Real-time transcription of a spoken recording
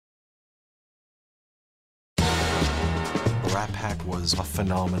Rat Pack was a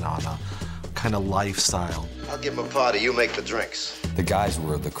phenomenon, a kind of lifestyle. I'll give them a party, you make the drinks. The guys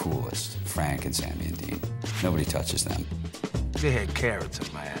were the coolest, Frank and Sammy and Dean. Nobody touches them. They had character,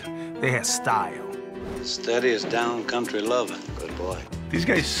 man. They had style. Steady as down country loving. Good boy. These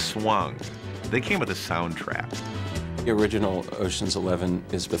guys swung. They came with a soundtrack. The original Ocean's 11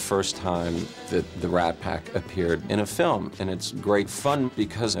 is the first time that the Rat Pack appeared in a film, and it's great fun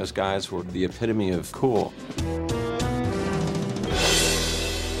because those guys were the epitome of cool.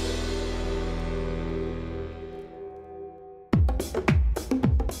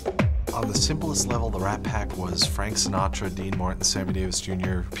 On the simplest level, the Rat Pack was Frank Sinatra, Dean Martin, Sammy Davis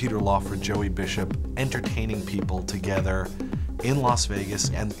Jr., Peter Lawford, Joey Bishop, entertaining people together in Las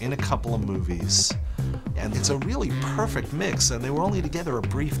Vegas and in a couple of movies. And it's a really perfect mix, and they were only together a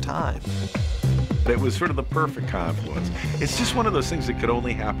brief time. It was sort of the perfect confluence. It's just one of those things that could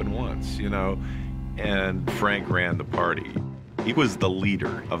only happen once, you know? And Frank ran the party. He was the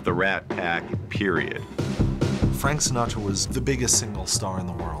leader of the Rat Pack, period. Frank Sinatra was the biggest single star in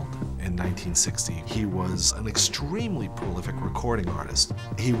the world in 1960. He was an extremely prolific recording artist.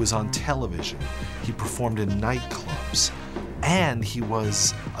 He was on television. He performed in nightclubs. And he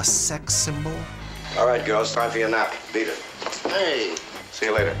was a sex symbol. All right, girls, time for your nap. Beat it. Hey, see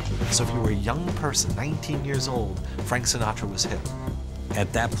you later. So if you were a young person, 19 years old, Frank Sinatra was hip.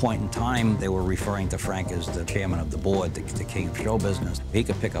 At that point in time, they were referring to Frank as the chairman of the board, the king of show business. He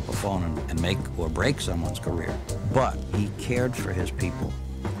could pick up a phone and make or break someone's career. But he cared for his people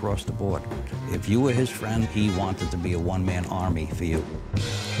across the board. If you were his friend, he wanted to be a one-man army for you.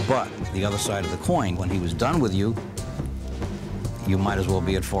 But the other side of the coin, when he was done with you, you might as well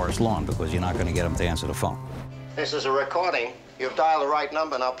be at Forest Lawn because you're not going to get him to answer the phone. This is a recording. You've dialed the right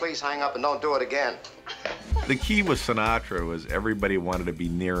number. Now please hang up and don't do it again. The key with Sinatra was everybody wanted to be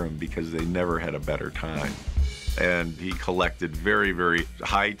near him because they never had a better time. And he collected very, very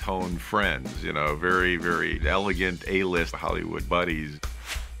high-toned friends, you know, very, very elegant A-list Hollywood buddies.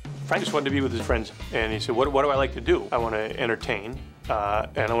 Frank just wanted to be with his friends, and he said, what do I like to do? I want to entertain,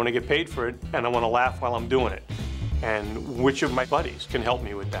 and I want to get paid for it, and I want to laugh while I'm doing it. And which of my buddies can help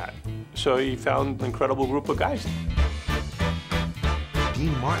me with that? So he found an incredible group of guys.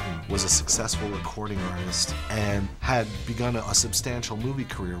 Dean Martin was a successful recording artist and had begun a substantial movie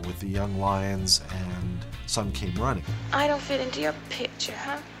career with The Young Lions and Some Came Running. I don't fit into your picture,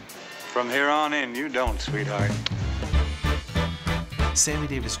 huh? From here on in, you don't, sweetheart. Sammy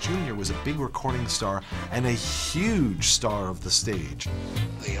Davis Jr. was a big recording star and a huge star of the stage.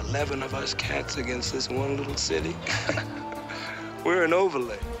 The 11 of us cats against this one little city. We're an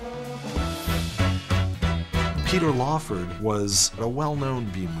overlay. Peter Lawford was a well-known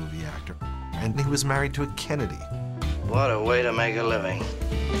B-movie actor, and he was married to a Kennedy. What a way to make a living.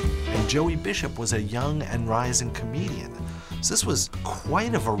 And Joey Bishop was a young and rising comedian. So this was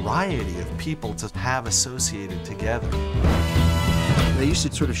quite a variety of people to have associated together. They used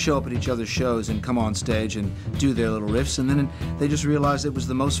to sort of show up at each other's shows and come on stage and do their little riffs, and then they just realized it was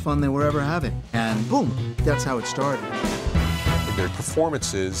the most fun they were ever having. And boom, that's how it started. Their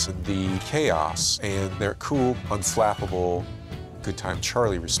performances, the chaos, and their cool, unflappable, good time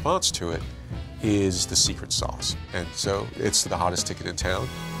Charlie response to it is the secret sauce. And so it's the hottest ticket in town.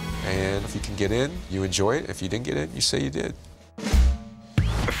 And if you can get in, you enjoy it. If you didn't get in, you say you did.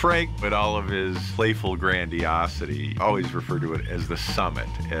 Frank, with all of his playful grandiosity, always referred to it as the summit.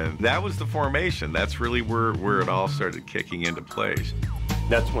 And that was the formation. That's really where it all started kicking into place.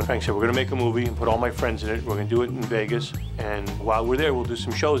 That's when Frank said, we're going to make a movie and put all my friends in it. We're going to do it in Vegas. And while we're there, we'll do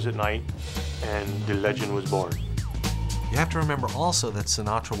some shows at night. And the legend was born. You have to remember also that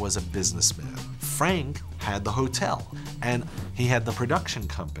Sinatra was a businessman. Frank had the hotel, and he had the production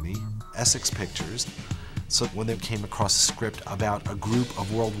company, Essex Pictures. So when they came across a script about a group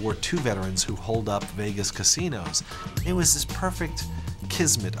of World War II veterans who hold up Vegas casinos, it was this perfect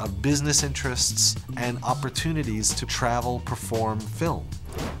kismet of business interests and opportunities to travel, perform, film.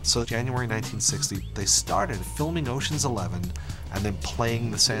 So January 1960, they started filming Ocean's 11 and then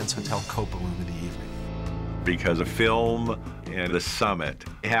playing the Sands Hotel Copa Room in the evening. Because a film and the summit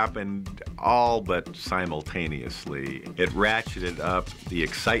happened all but simultaneously. It ratcheted up the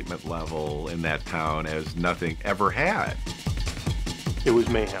excitement level in that town as nothing ever had. It was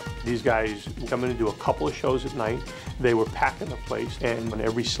mayhem. These guys come in to do a couple of shows at night. They were packing the place, and when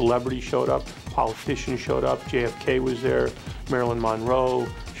every celebrity showed up, politicians showed up, JFK was there, Marilyn Monroe,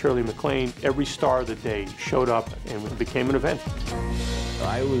 Shirley MacLaine, every star of the day showed up and it became an event.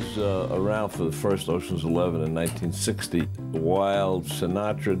 I was around for the first Ocean's 11 in 1960, while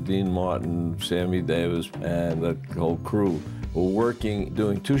Sinatra, Dean Martin, Sammy Davis, and the whole crew were working,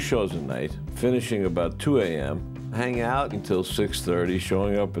 doing 2 shows a night, finishing about 2 a.m., hang out until 6:30,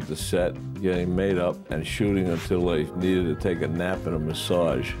 showing up at the set, getting made up, and shooting until they needed to take a nap and a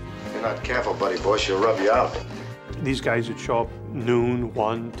massage. If you're not careful, buddy boy, she'll rub you out. These guys would show up noon,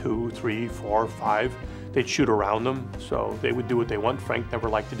 1, 2, 3, 4, 5. They'd shoot around them, so they would do what they want. Frank never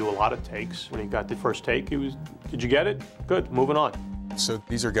liked to do a lot of takes. When he got the first take, he was, did you get it? Good, moving on. So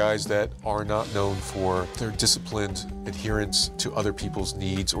these are guys that are not known for their disciplined adherence to other people's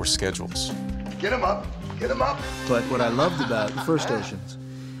needs or schedules. Get him up, get him up. But what I loved about the first Oceans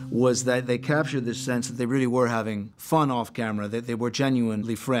was that they captured this sense that they really were having fun off camera, that they were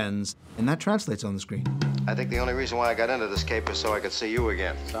genuinely friends, and that translates on the screen. I think the only reason why I got into this cape is so I could see you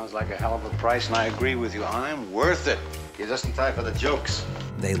again. Sounds like a hell of a price, and I agree with you. I'm worth it. You're just in time for the jokes.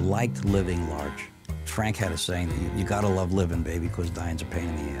 They liked living large. Frank had a saying that you gotta love living, baby, because dying's a pain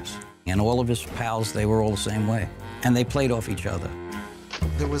in the ass. And all of his pals, they were all the same way. And they played off each other.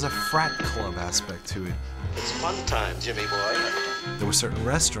 There was a frat club aspect to it. It's fun time, Jimmy boy. There were certain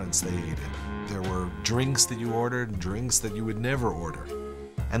restaurants they ate in. There were drinks that you ordered and drinks that you would never order.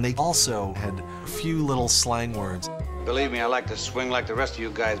 And they also had a few little slang words. Believe me, I like to swing like the rest of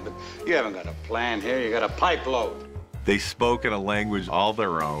you guys, but you haven't got a plan here. You got a pipe load. They spoke in a language all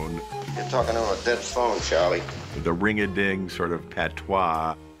their own. You're talking on a dead phone, Charlie. The ring-a-ding sort of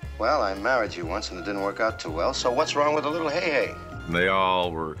patois. Well, I married you once and it didn't work out too well, so what's wrong with a little hey-hey? They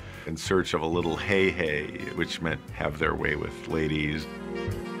all were in search of a little hey-hey, which meant have their way with ladies.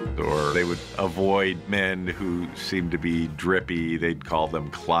 Or they would avoid men who seemed to be drippy. They'd call them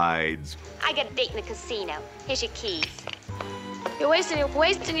Clydes. I got a date in the casino. Here's your keys. You're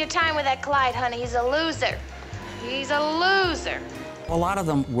wasting your time with that Clyde, honey. He's a loser. He's a loser. A lot of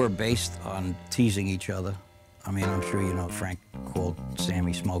them were based on teasing each other. I mean, I'm sure you know Frank called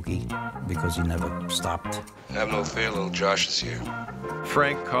Sammy Smokey because he never stopped. Have no fear, little Josh is here.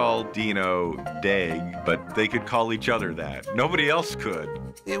 Frank called Dino Dag, but they could call each other that. Nobody else could.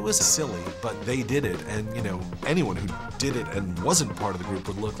 It was silly, but they did it, and, you know, anyone who did it and wasn't part of the group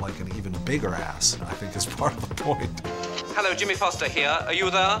would look like an even bigger ass, I think is part of the point. Hello, Jimmy Foster here. Are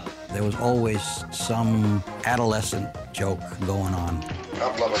you there? There was always some adolescent joke going on.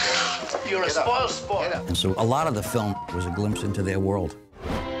 Up, lover. You're a spoiled sport. And so a lot of the film was a glimpse into their world.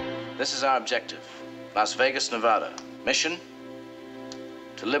 This is our objective. Las Vegas, Nevada. Mission?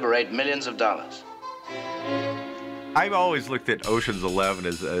 To liberate millions of dollars. I've always looked at Ocean's 11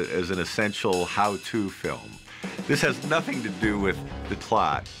 as an essential how-to film. This has nothing to do with the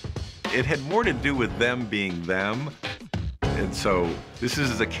plot. It had more to do with them being them. And so this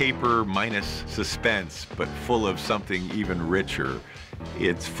is a caper minus suspense, but full of something even richer.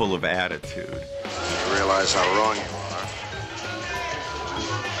 It's full of attitude. You realize how wrong you are.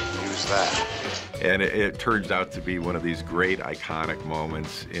 Use that. And it turns out to be one of these great iconic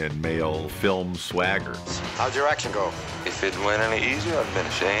moments in male film swagger. How'd your action go? If it went any easier, I'd been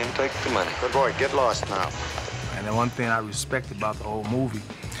ashamed to take the money. Good boy, get lost now. And the one thing I respect about the whole movie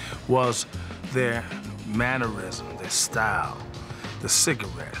was their mannerism, their style, the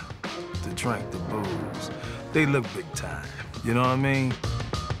cigarette, the drink, the booze. They look big time, you know what I mean?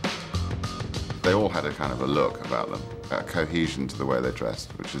 They all had a kind of a look about them, a cohesion to the way they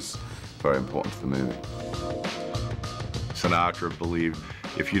dressed, which is very important to the movie. Sinatra believed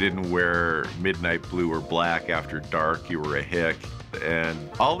if you didn't wear midnight blue or black after dark, you were a hick. And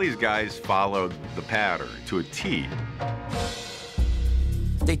all these guys followed the pattern to a T.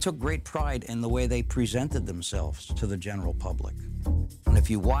 They took great pride in the way they presented themselves to the general public. And if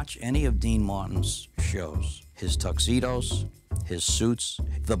you watch any of Dean Martin's shows, his tuxedos, his suits,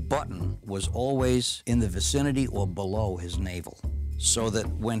 the button was always in the vicinity or below his navel, so that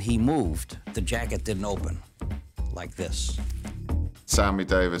when he moved, the jacket didn't open like this. Sammy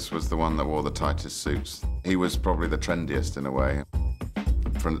Davis was the one that wore the tightest suits. He was probably the trendiest in a way.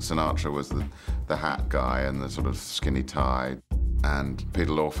 Frank Sinatra was the hat guy and the sort of skinny tie. And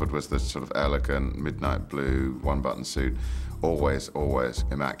Peter Lawford was the sort of elegant midnight blue one-button suit. Always, always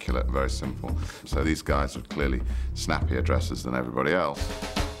immaculate, very simple. So these guys were clearly snappier dressers than everybody else.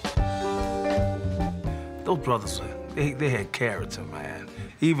 Those brothers, they had character, man.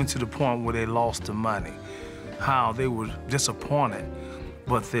 Even to the point where they lost the money. How they were disappointed,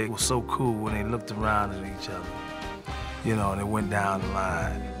 but they were so cool when they looked around at each other. You know, and they went down the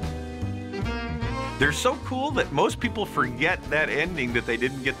line. They're so cool that most people forget that ending, that they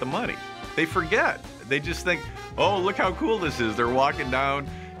didn't get the money. They forget. They just think, oh, look how cool this is. They're walking down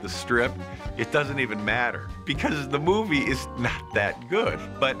the strip. It doesn't even matter because the movie is not that good,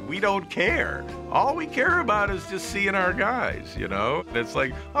 but we don't care. All we care about is just seeing our guys, you know? And it's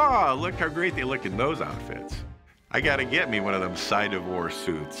like, oh, look how great they look in those outfits. I gotta get me one of them side of war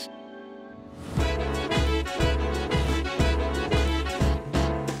suits.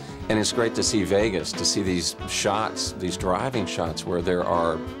 And it's great to see Vegas, to see these shots, these driving shots where there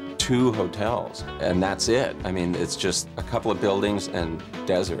are 2 hotels, and that's it. I mean, it's just a couple of buildings and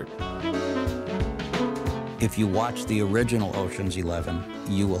desert. If you watch the original Ocean's 11,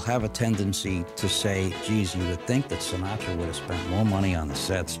 you will have a tendency to say, geez, you would think that Sinatra would have spent more money on the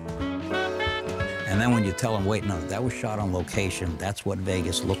sets. And then when you tell them, wait, no, that was shot on location, that's what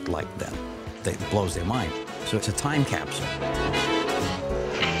Vegas looked like then. It blows their mind. So it's a time capsule.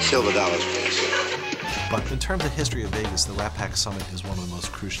 Silver dollars, please. But in terms of history of Vegas, the Rat Pack Summit is one of the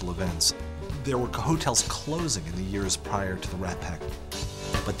most crucial events. There were hotels closing in the years prior to the Rat Pack.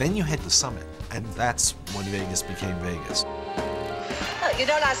 But then you had the summit, and that's when Vegas became Vegas. Well, you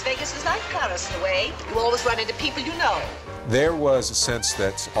know, Las Vegas is like Paris in a way. You always run into people you know. There was a sense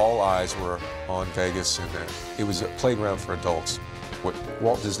that all eyes were on Vegas, and that it was a playground for adults. What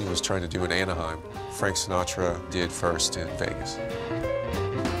Walt Disney was trying to do in Anaheim, Frank Sinatra did first in Vegas.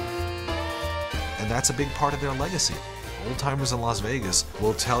 And that's a big part of their legacy. Old-timers in Las Vegas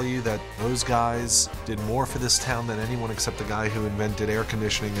will tell you that those guys did more for this town than anyone except the guy who invented air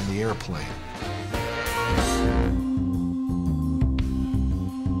conditioning and the airplane.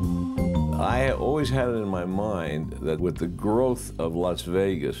 I always had it in my mind that with the growth of Las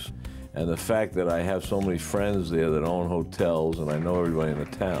Vegas and the fact that I have so many friends there that own hotels and I know everybody in the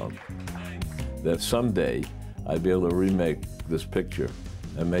town, that someday I'd be able to remake this picture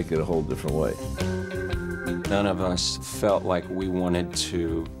and make it a whole different way. None of us felt like we wanted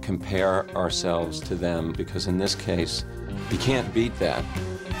to compare ourselves to them because in this case, you can't beat that.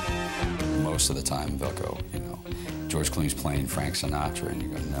 Most of the time they'll go, you know, George Clooney's playing Frank Sinatra, and you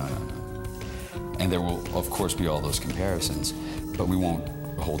go, no, no, no. And there will, of course, be all those comparisons, but we won't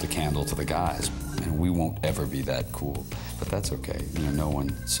hold a candle to the guys, and we won't ever be that cool. But that's okay, you know, no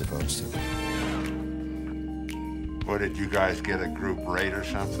one's supposed to. What, did you guys get a group rate or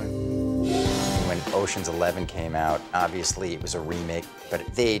something? When Ocean's 11 came out, obviously it was a remake, but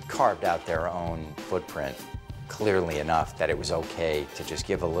they'd carved out their own footprint clearly enough that it was okay to just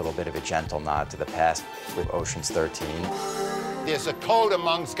give a little bit of a gentle nod to the past with Ocean's 13. There's a code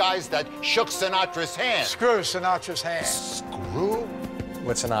amongst guys that shook Sinatra's hand. Screw Sinatra's hand. Screw?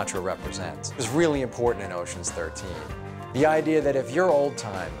 What Sinatra represents. It was really important in Ocean's 13. The idea that if you're old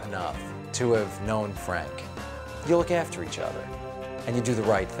time enough to have known Frank, you look after each other, and you do the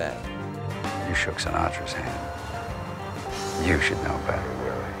right thing. You shook Sinatra's hand. You should know better,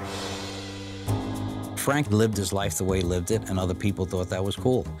 Willie. Frank lived his life the way he lived it, and other people thought that was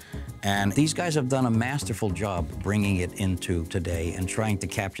cool. And these guys have done a masterful job bringing it into today and trying to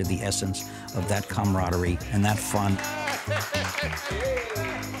capture the essence of that camaraderie and that fun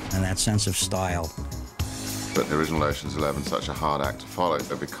and that sense of style. But the original Ocean's 11 is such a hard act to follow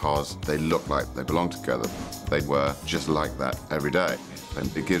because they look like they belong together. They were just like that every day. And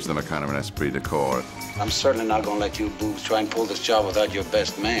it gives them a kind of an esprit de corps. I'm certainly not going to let you boobs try and pull this job without your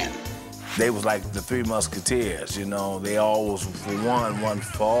best man. They was like the Three Musketeers, you know. They all was for one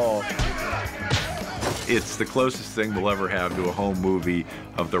for all. It's the closest thing we'll ever have to a home movie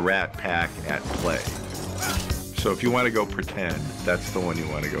of the Rat Pack at play. So if you want to go pretend, that's the one you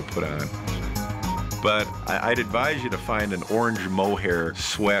want to go put on. But I'd advise you to find an orange mohair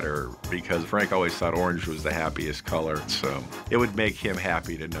sweater because Frank always thought orange was the happiest color. So it would make him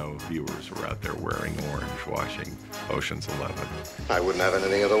happy to know viewers were out there wearing orange watching Ocean's 11. I wouldn't have it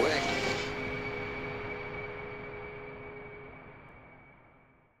any other way.